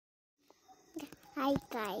Hi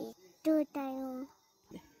guys, two time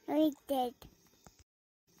I did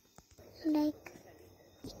like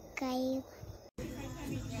guys.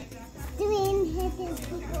 Doing hitting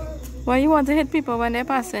people. Why you want to hit people when they're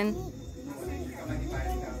passing?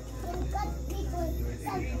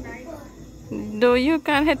 Do you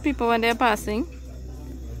can't hit people when they're passing?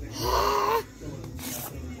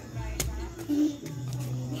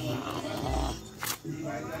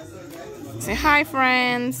 Say hi,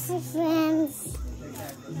 friends. Hi friends.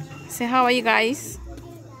 Say how are you guys?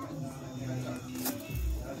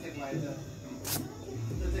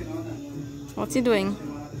 What's he doing?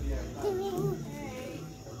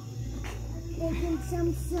 Taking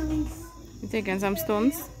some stones. You taking some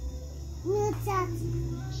stones? What's that?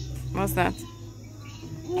 What's that?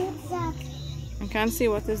 What's that? I can't see.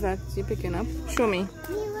 What is that you picking up? Show me.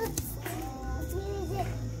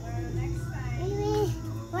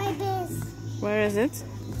 Where is it?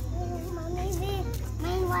 Maybe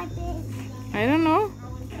mine wipe is. I don't know.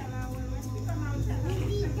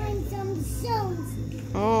 Maybe find some stones.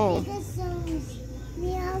 Oh. The stones.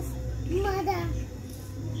 Meow's mother.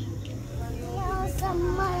 Meow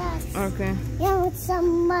some mothers. Okay. Meow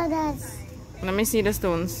some mothers. Let me see the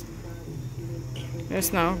stones.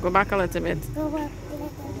 Just now. Go back a little bit. Go back a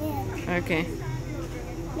little bit. Okay.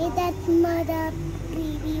 Make that mother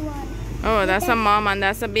baby one. Oh, that's a mom and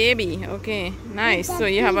that's a baby. Okay, nice. So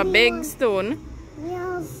you have a big stone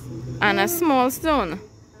and a small stone.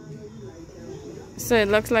 So it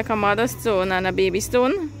looks like a mother stone and a baby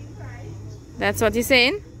stone. That's what you're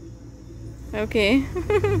saying? Okay.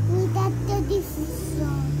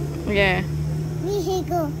 Yeah. Here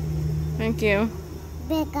go. Thank you.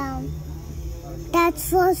 Back down. That's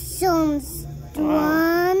for stones.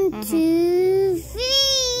 Wow. 1, 2, 3,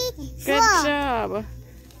 4. Good job.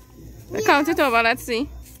 Count it over, let's see.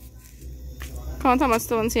 Count how much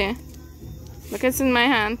stones here. Look, it's in my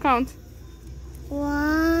hand. Count.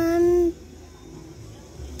 1,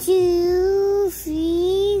 2,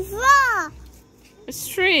 3, 4. It's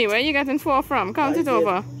 3. Where are you getting 4 from? Count it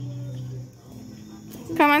over.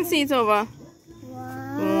 Come and see it over.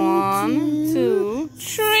 1, 2,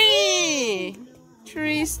 3.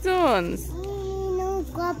 3 stones. No,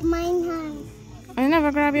 grab my hand. I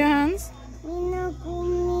never grab your hands. No,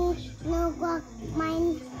 grab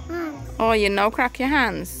my hand. Oh, you now crack your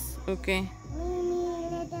hands. Okay.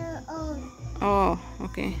 Oh,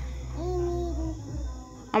 okay.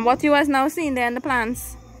 And what you was now seeing there in the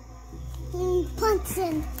plants?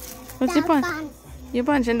 Punching. What's you punch? You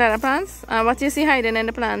punching the plants? And what you see hiding in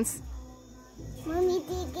the plants? Mommy,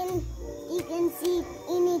 you can see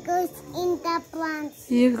any ghosts in the plants.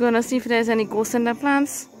 You're gonna see if there's any ghosts in the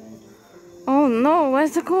plants? Oh no,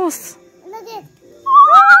 where's the ghost? Look it.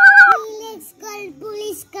 Let's call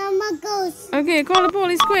police, come a ghost. Okay, call the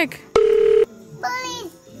police quick.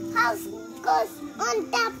 Police, house ghost on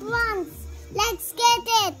the plants. Let's get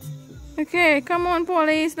it. Okay, come on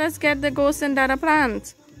police, let's get the ghost in that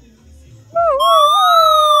plant.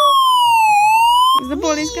 Is the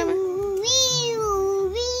police coming?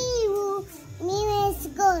 Where's the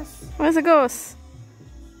ghost? Where's the ghost?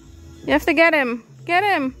 You have to get him. Get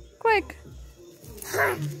him, quick.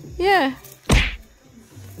 Yeah.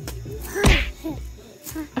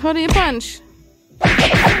 How do you punch?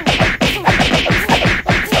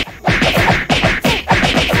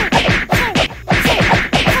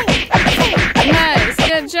 Nice,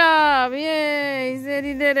 good job. Yay, Zayd,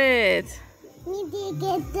 he did it. We did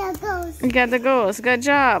get the ghost. You got the ghost. Good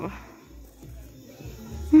job.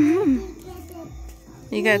 You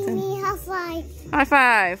got it. Me high five. High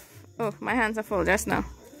five. Oh, my hands are full just now.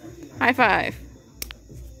 High five.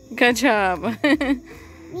 Good job. Me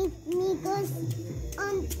goes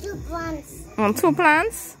on 2 plants. On 2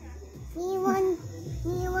 plants? Me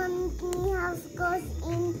house goes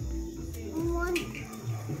in 1.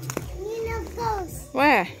 No ghost.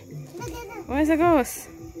 Where? Look at them. Where's the ghost?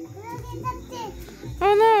 Look at that thing.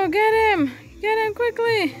 Oh no, get him. Get him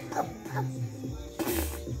quickly.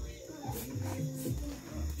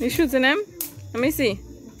 You shooting him? Let me see.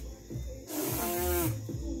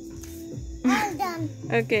 Well done.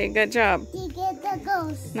 Okay, good job. You get the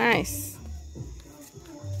ghost. Nice.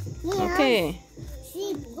 Yeah. Okay.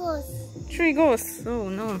 3 ghosts. 3 ghosts. Oh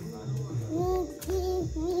no.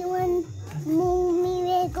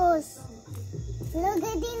 Me ghost. Look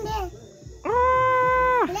at in there.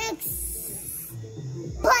 Ah! Let's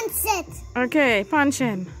punch it. Okay, punch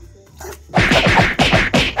him.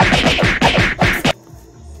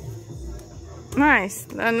 Nice.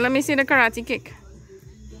 And let me see the karate kick.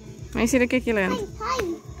 Let me see the kick you learned. Hi.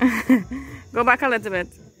 Go back a little bit.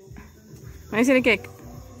 Let me see the kick.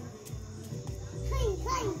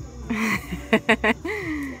 Hi.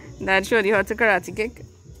 Dad showed you how to karate kick.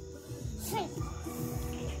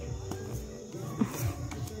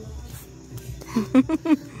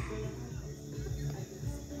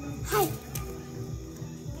 Hi.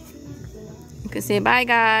 You can say bye,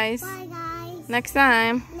 guys. Bye, guys. Next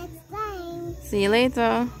time. Next time. See you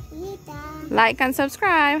later. Later. Like and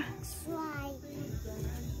subscribe. Try.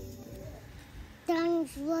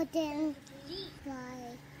 Thanks for the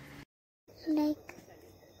like,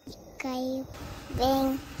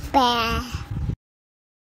 bang, bang.